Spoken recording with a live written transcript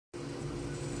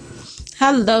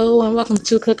Hello and welcome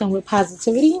to Cooking with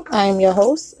Positivity. I am your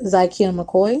host, Zykia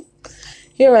McCoy.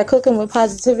 Here at Cooking with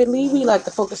Positivity, we like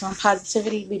to focus on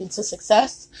positivity leading to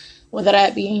success, whether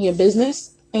that be in your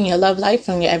business, in your love life,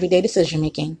 and your everyday decision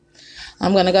making.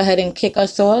 I'm going to go ahead and kick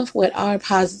us off with our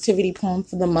positivity poem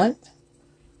for the month.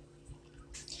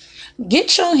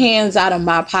 Get your hands out of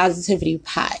my positivity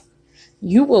pot.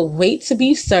 You will wait to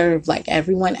be served like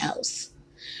everyone else.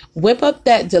 Whip up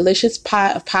that delicious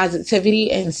pot of positivity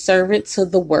and serve it to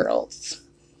the world.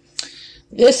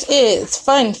 This is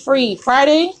Fun Free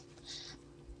Friday.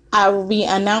 I will be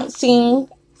announcing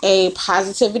a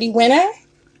positivity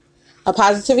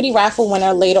raffle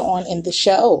winner later on in the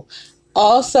show.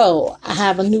 Also, I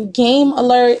have a new game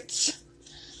alert.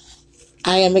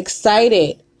 I am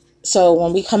excited. So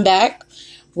when we come back,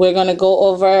 we're going to go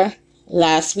over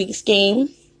last week's game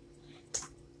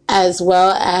as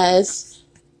well as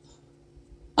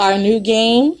our new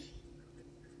game,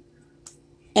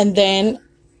 and then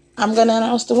I'm going to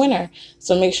announce the winner.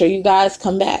 So make sure you guys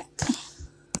come back.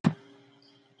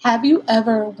 Have you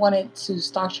ever wanted to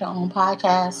start your own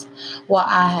podcast? Well,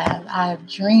 I have. I have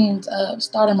dreamed of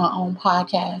starting my own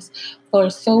podcast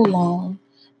for so long,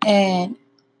 and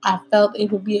I felt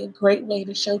it would be a great way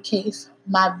to showcase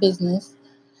my business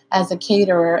as a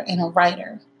caterer and a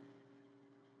writer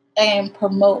and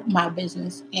promote my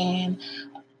business. And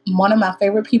one of my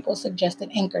favorite people suggested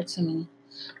Anchor to me.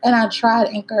 And I tried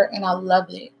Anchor and I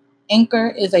loved it.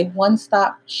 Anchor is a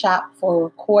one-stop shop for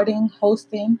recording,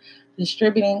 hosting,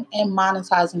 distributing, and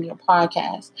monetizing your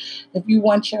podcast. If you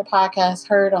want your podcast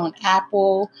heard on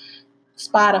Apple,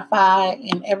 Spotify,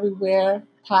 and everywhere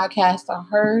podcasts are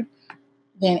heard,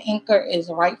 then Anchor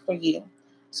is right for you.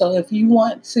 So if you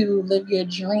want to live your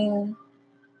dream,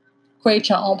 create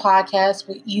your own podcast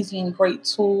with easy and great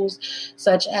tools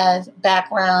such as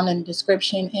background and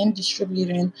description and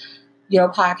distributing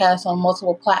your podcast on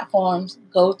multiple platforms,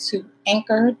 go to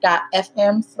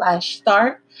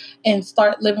anchor.fm/start and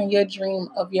start living your dream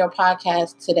of your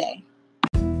podcast today.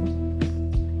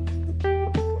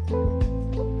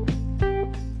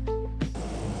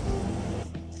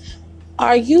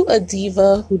 Are you a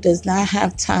diva who does not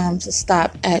have time to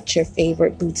stop at your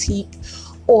favorite boutique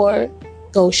or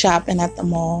go shopping at the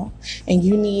mall, and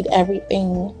you need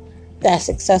everything that's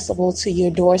accessible to your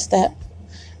doorstep?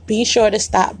 Be sure to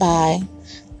stop by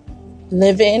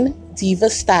Living Diva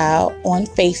Style on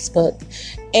Facebook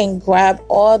and grab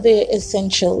all the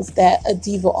essentials that a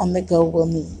diva on the go will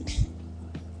need.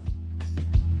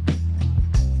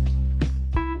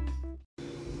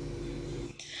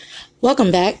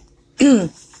 Welcome back.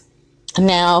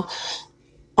 Now,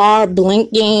 our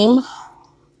Blink game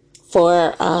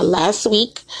for last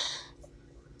week,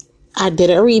 I did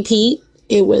a repeat.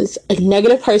 It was a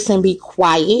negative person, be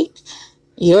quiet.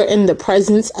 You're in the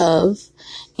presence of,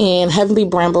 and Heavenly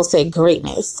Bramble said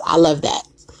greatness. I love that.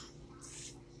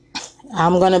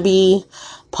 I'm going to be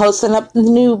posting up the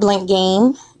new Blink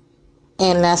game,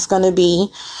 and that's going to be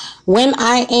when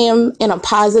I am in a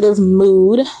positive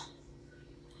mood,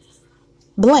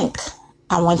 blank.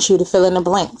 I want you to fill in the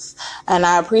blanks. And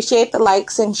I appreciate the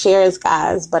likes and shares,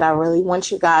 guys, but I really want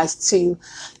you guys to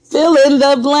fill in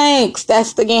the blanks.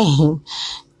 That's the game.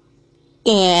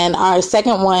 And our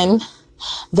second one,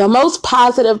 the most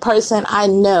positive person I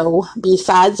know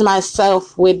besides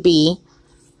myself would be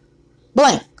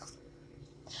blank.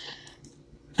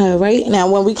 All right. Now,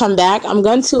 when we come back, I'm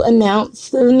going to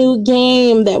announce the new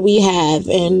game that we have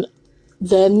and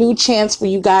the new chance for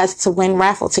you guys to win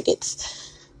raffle tickets.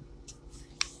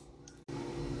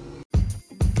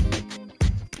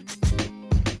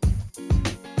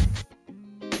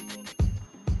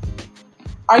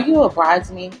 Are you a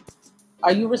bridesmaid?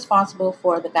 Are you responsible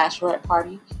for the bachelorette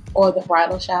party or the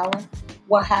bridal shower?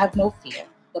 Well, have no fear.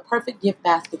 The perfect gift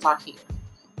baskets are here.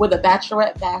 With a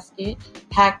bachelorette basket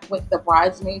packed with the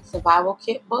bridesmaid survival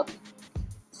kit book,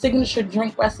 signature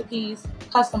drink recipes,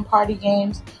 custom party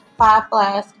games, 5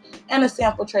 flasks, and a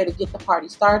sample tray to get the party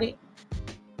started,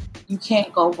 you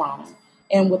can't go wrong.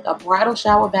 And with a bridal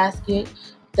shower basket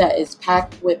that is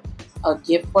packed with a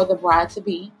gift for the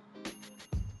bride-to-be,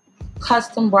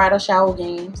 custom bridal shower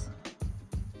games,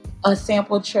 a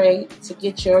sample tray to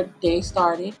get your day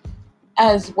started,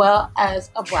 as well as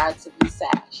a bride-to-be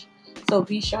sash. So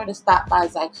be sure to stop by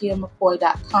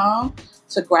ZykiaMcCoy.com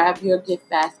to grab your gift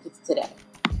baskets today.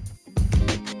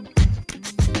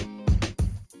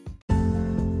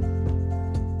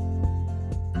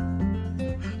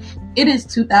 It is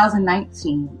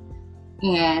 2019,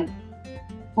 and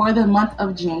for the month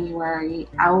of January,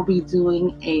 I will be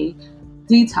doing a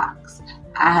detox.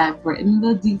 I have written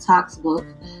the detox book.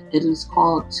 It is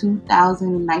called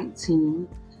 2019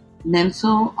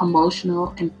 mental,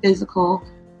 emotional, and physical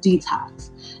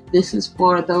detox. This is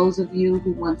for those of you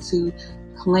who want to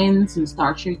cleanse and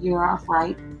start your year off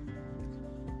right.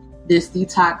 This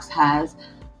detox has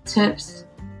tips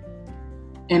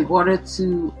in order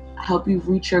to help you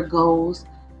reach your goals,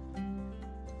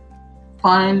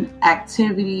 fun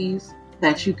activities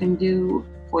that you can do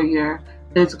for your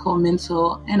physical,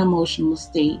 mental, and emotional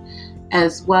state,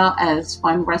 as well as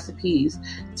fun recipes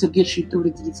to get you through the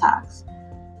detox.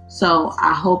 So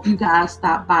I hope you guys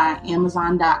stop by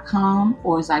Amazon.com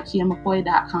or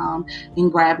ZykeaMcCoy.com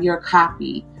and grab your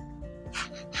copy.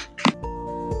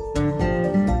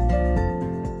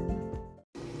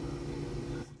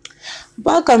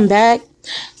 Welcome back.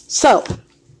 So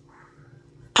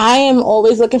I am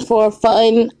always looking for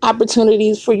fun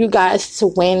opportunities for you guys to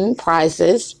win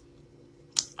prizes.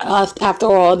 After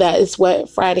all, that is what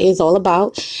Friday is all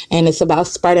about. And it's about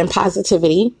spreading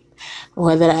positivity,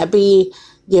 whether that be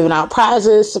giving out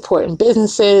prizes, supporting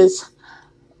businesses,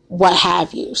 what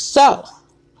have you. So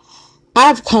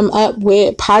I've come up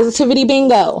with Positivity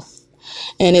Bingo.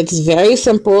 And it's very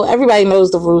simple. Everybody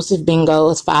knows the rules of bingo.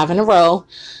 It's 5 in a row,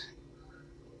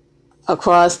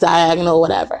 across, diagonal,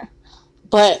 whatever.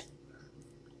 But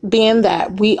being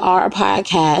that we are a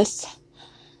podcast,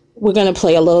 we're going to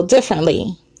play a little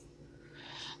differently.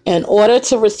 In order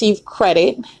to receive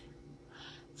credit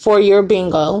for your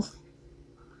bingo,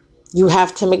 you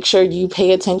have to make sure you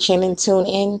pay attention and tune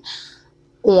in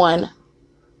on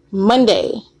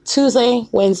Monday, Tuesday,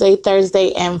 Wednesday,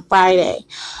 Thursday, and Friday.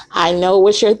 I know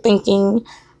what you're thinking.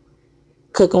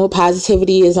 Cooking with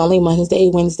Positivity is only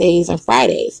Monday, Wednesdays, and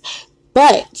Fridays.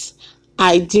 But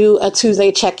I do a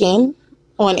Tuesday check-in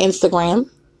on Instagram,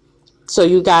 so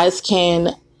you guys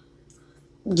can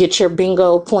get your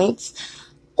bingo points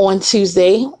on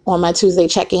Tuesday, on my Tuesday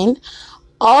check-in.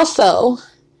 Also,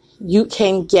 you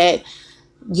can get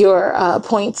your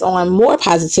points on More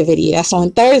Positivity. That's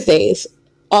on Thursdays,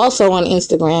 also on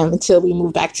Instagram, until we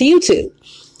move back to YouTube.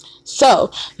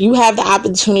 So you have the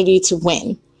opportunity to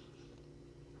win.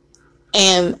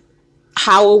 And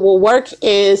how it will work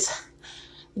is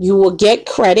you will get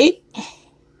credit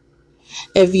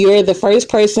if you're the first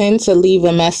person to leave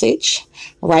a message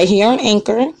right here on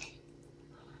Anchor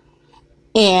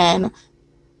and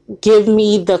give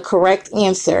me the correct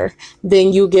answer.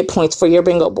 Then you get points for your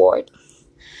bingo board.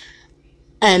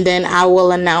 And then I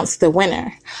will announce the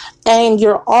winner. And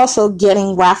you're also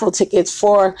getting raffle tickets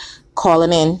for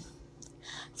calling in,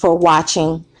 for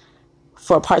watching,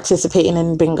 for participating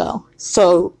in bingo.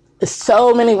 So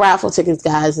many raffle tickets,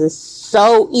 guys. It's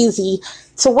so easy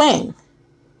to win.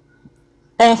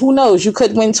 And who knows, you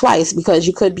could win twice, because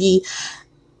you could be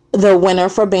the winner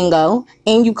for bingo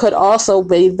and you could also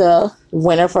be the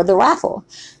winner for the raffle.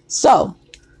 So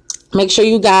make sure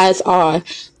you guys are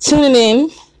tuning in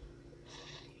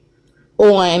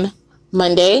on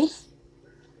Monday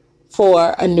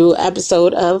for a new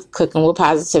episode of Cooking with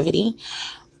Positivity.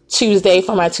 Tuesday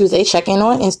for my Tuesday check-in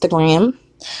on Instagram.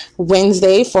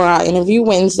 Wednesday for our interview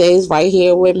Wednesdays right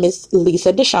here with Miss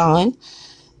Lisa Deshawn.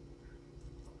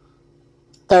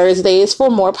 Thursdays for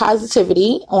More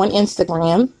Positivity on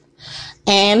Instagram.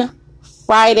 And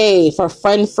Friday for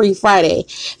Fun Free Friday.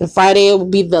 And Friday will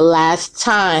be the last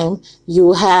time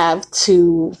you have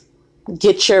to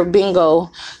get your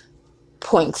bingo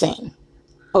points in.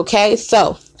 Okay,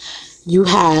 so you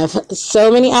have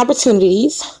so many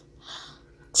opportunities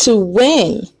to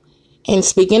win. And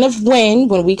speaking of win,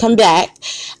 when we come back,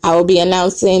 I will be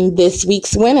announcing this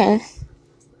week's winner.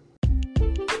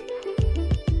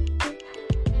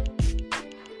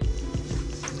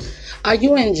 Are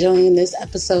you enjoying this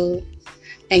episode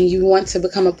and you want to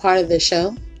become a part of the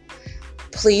show?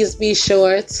 Please be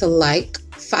sure to like,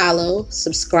 follow,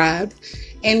 subscribe,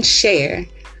 and share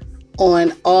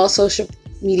on all social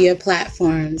media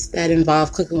platforms that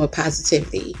involve Cooking with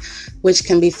Positivity, which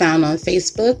can be found on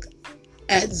Facebook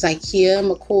at Zykea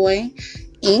McCoy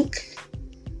Inc.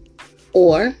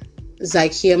 or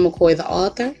Zykea McCoy the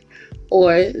author,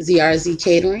 or ZRZ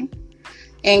Catering,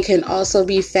 and can also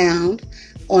be found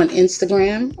on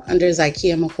Instagram under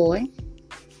Zykea McCoy,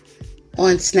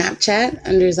 on Snapchat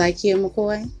under Zykea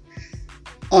McCoy,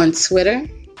 on Twitter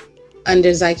under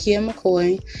Zykea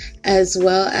McCoy, as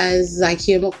well as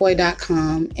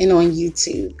ZykeaMcCoy.com, and on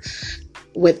YouTube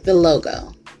with the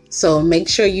logo. So make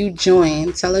sure you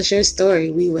join. Tell us your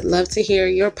story. We would love to hear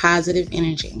your positive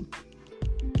energy.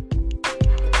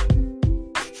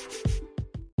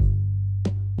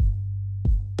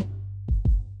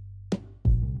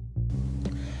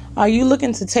 Are you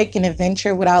looking to take an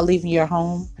adventure without leaving your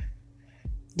home?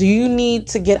 Do you need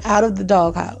to get out of the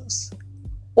doghouse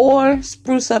or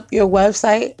spruce up your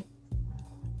website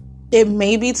it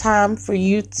may be time for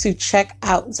you to check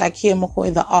out Zakia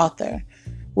McCoy, the author,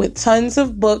 with tons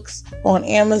of books on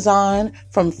Amazon,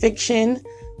 from fiction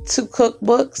to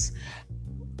cookbooks,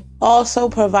 also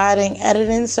providing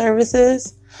editing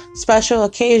services, special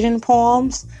occasion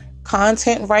poems,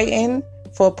 content writing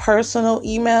for personal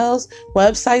emails,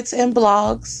 websites, and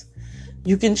blogs.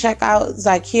 You can check out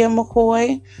Zakia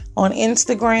McCoy on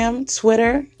Instagram,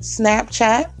 Twitter,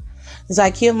 Snapchat,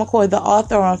 Zakia McCoy, the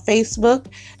author, on Facebook,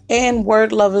 and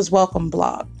Word Lovers Welcome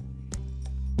blog.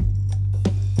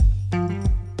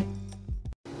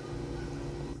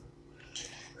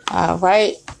 All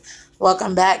right.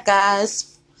 Welcome back, guys.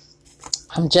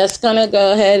 I'm just going to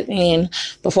go ahead and,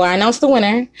 before I announce the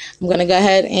winner, I'm going to go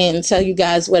ahead and tell you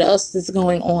guys what else is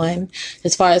going on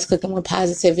as far as Cooking with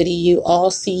Positivity. You all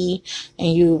see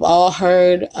and you've all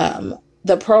heard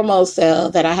the promo sale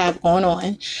that I have going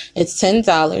on. It's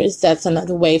 $10. That's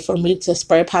another way for me to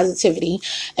spread positivity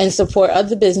and support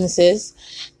other businesses.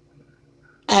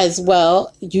 As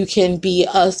well, you can be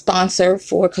a sponsor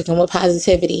for Cooking with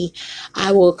Positivity.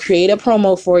 I will create a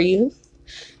promo for you,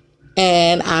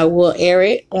 and I will air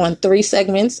it on 3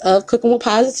 segments of Cooking with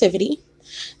Positivity.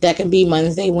 That can be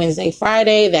Monday, Wednesday,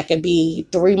 Friday. That can be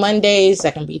 3 Mondays.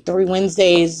 That can be 3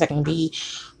 Wednesdays. That can be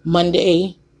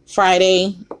Monday,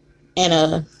 Friday,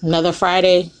 and another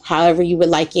Friday, however you would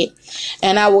like it.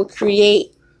 And I will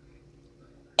create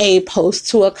a post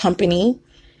to accompany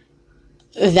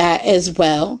that as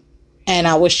well, and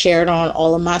I will share it on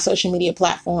all of my social media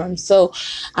platforms. So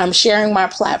I'm sharing my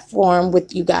platform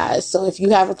with you guys. So if you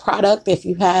have a product, if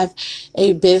you have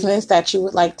a business that you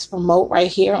would like to promote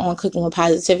right here on Cooking with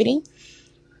Positivity,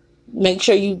 make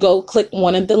sure you go click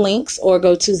one of the links or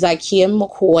go to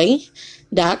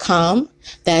ZakiaMcCoy.com.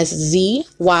 That's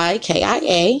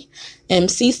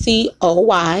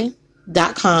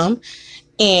ZYKIAMCCOY.com,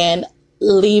 and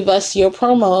leave us your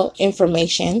promo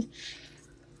information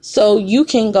so you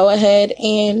can go ahead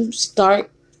and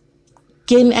start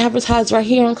getting advertised right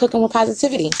here on Cooking with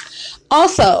Positivity.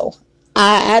 Also,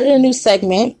 I added a new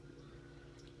segment,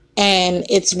 and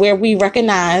it's where we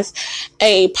recognize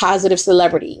a positive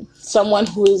celebrity, someone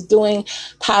who is doing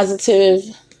positive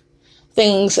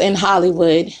things in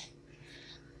Hollywood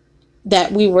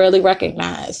that we rarely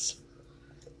recognize.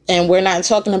 And we're not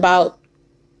talking about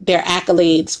their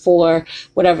accolades for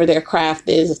whatever their craft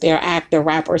is, if they're actor,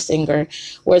 rapper, singer.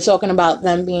 We're talking about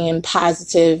them being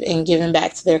positive and giving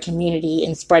back to their community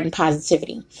and spreading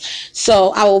positivity.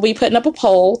 So I will be putting up a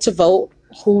poll to vote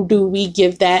who do we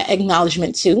give that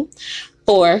acknowledgement to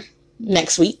for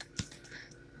next week.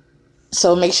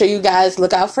 So make sure you guys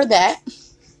look out for that.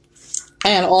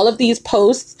 And all of these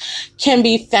posts can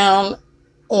be found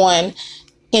on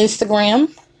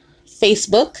Instagram,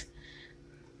 Facebook,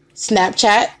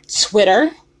 Snapchat,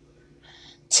 Twitter,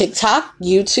 TikTok,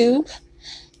 YouTube,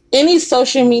 any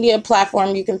social media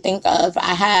platform you can think of,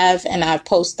 I have and I've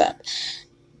posted up.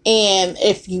 And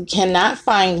if you cannot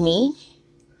find me,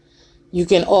 you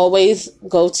can always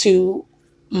go to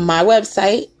my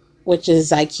website, which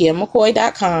is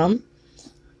ZakiaMcCoy.com,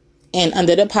 and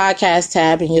under the podcast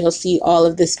tab, and you'll see all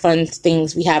of this fun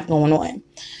things we have going on.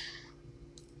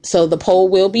 So the poll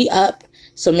will be up.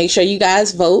 So make sure you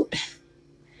guys vote,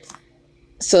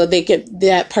 so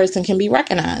that person can be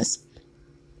recognized.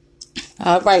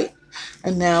 All right.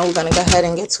 And now we're going to go ahead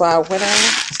and get to our winner.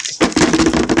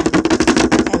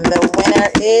 And the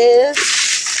winner is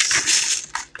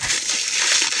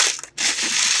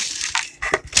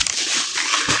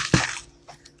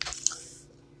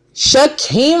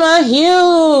Shakima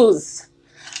Hughes.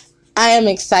 I am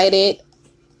excited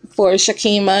for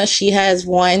Shakima. She has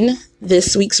won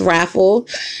this week's raffle,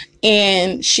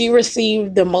 and she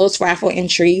received the most raffle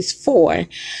entries for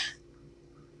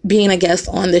being a guest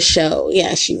on the show.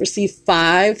 Yeah, she received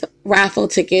 5 raffle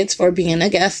tickets for being a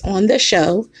guest on the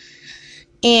show.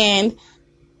 And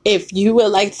if you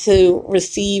would like to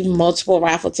receive multiple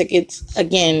raffle tickets,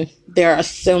 again, there are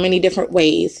so many different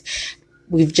ways.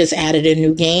 We've just added a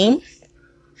new game.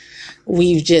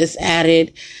 We've just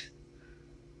added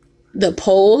the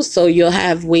polls, so you'll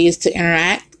have ways to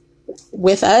interact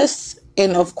with us.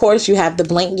 And of course, you have the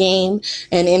blank game,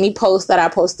 and any post that I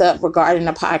post up regarding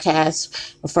the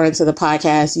podcast, referring to the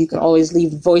podcast, you can always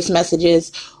leave voice messages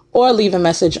or leave a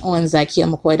message on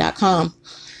ZakiaMcCoy.com,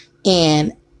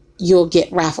 and you'll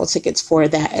get raffle tickets for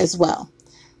that as well.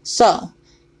 So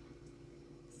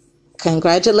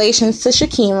congratulations to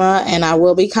Shakima, and I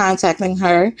will be contacting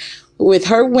her with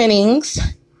her winnings.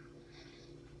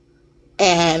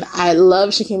 And I love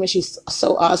Shakima. She's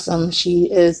so awesome. She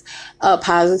is a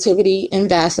positivity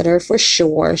ambassador for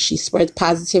sure. She spreads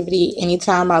positivity.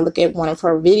 Anytime I look at one of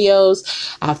her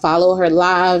videos, I follow her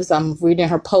lives, I'm reading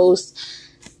her posts.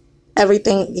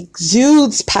 Everything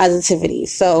exudes positivity.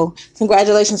 So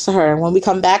congratulations to her. When we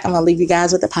come back, I'm going to leave you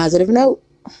guys with a positive note.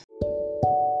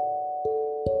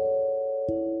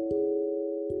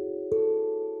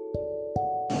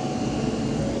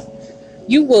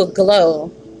 You will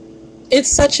glow. It's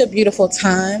such a beautiful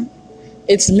time.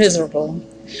 It's miserable.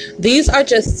 These are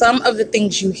just some of the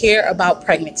things you hear about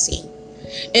pregnancy.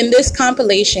 In this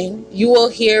compilation, you will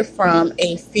hear from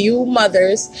a few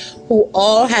mothers who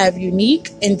all have unique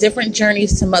and different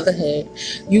journeys to motherhood.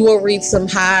 You will read some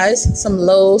highs, some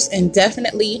lows, and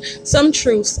definitely some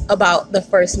truths about the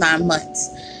first 9 months.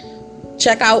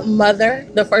 Check out Mother,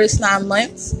 the First 9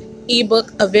 Months,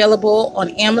 ebook available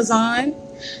on Amazon,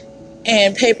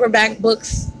 and paperback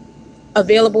books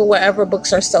available wherever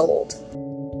books are sold.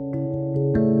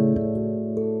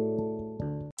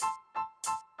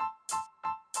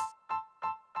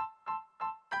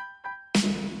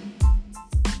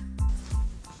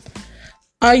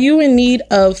 Are you in need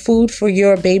of food for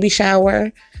your baby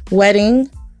shower, wedding,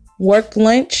 work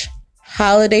lunch,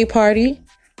 holiday party,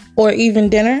 or even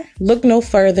dinner? Look no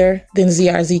further than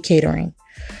ZRZ Catering,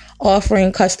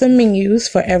 offering custom menus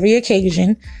for every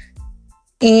occasion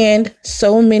and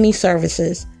so many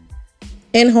services.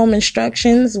 In-home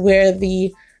instructions where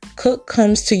the cook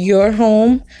comes to your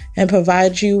home and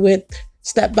provides you with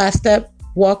step-by-step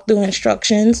walkthrough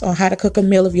instructions on how to cook a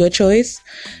meal of your choice.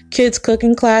 Kids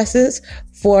cooking classes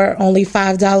for only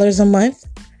 $5 a month.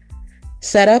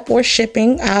 Setup or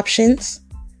shipping options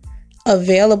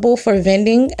available for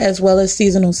vending as well as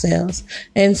seasonal sales,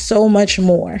 and so much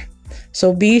more.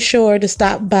 So be sure to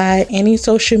stop by any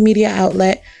social media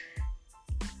outlet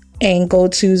and go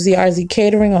to ZRZ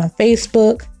Catering on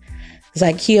Facebook,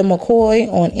 Zykia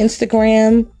McCoy on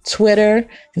Instagram, Twitter,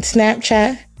 and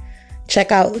Snapchat.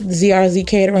 Check out ZRZ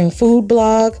Catering food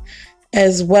blog,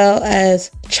 as well as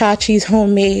Chachi's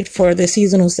Homemade for the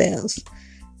seasonal sales.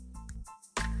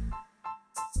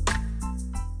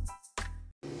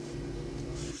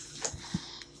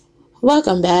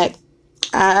 Welcome back.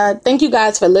 Thank you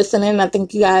guys for listening. I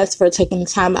thank you guys for taking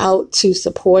time out to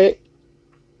support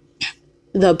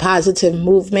the positive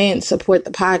movement, support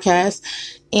the podcast.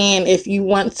 And if you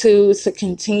want to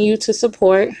continue to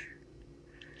support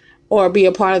or be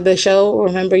a part of the show,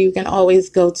 remember you can always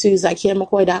go to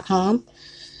ZykiaMcCoy.com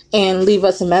and leave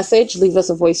us a message, leave us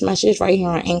a voice message right here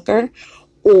on Anchor,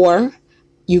 or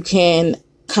you can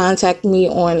contact me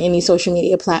on any social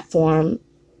media platform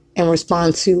and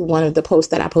respond to one of the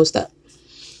posts that I post up.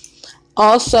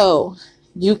 Also,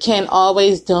 you can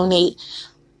always donate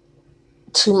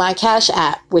to my Cash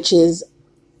App, which is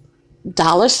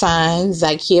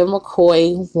 $Zykia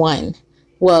McCoy 1.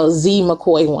 Well, Z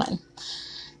McCoy 1.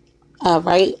 All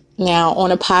right. Now,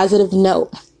 on a positive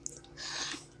note,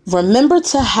 remember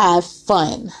to have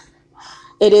fun.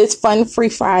 It is Fun Free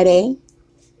Friday,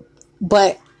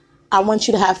 but I want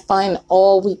you to have fun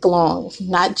all week long,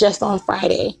 not just on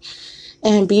Friday.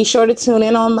 And be sure to tune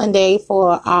in on Monday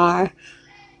for our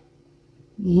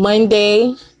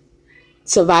Monday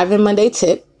Surviving Monday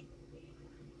tip.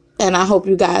 And I hope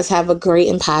you guys have a great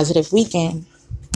and positive weekend.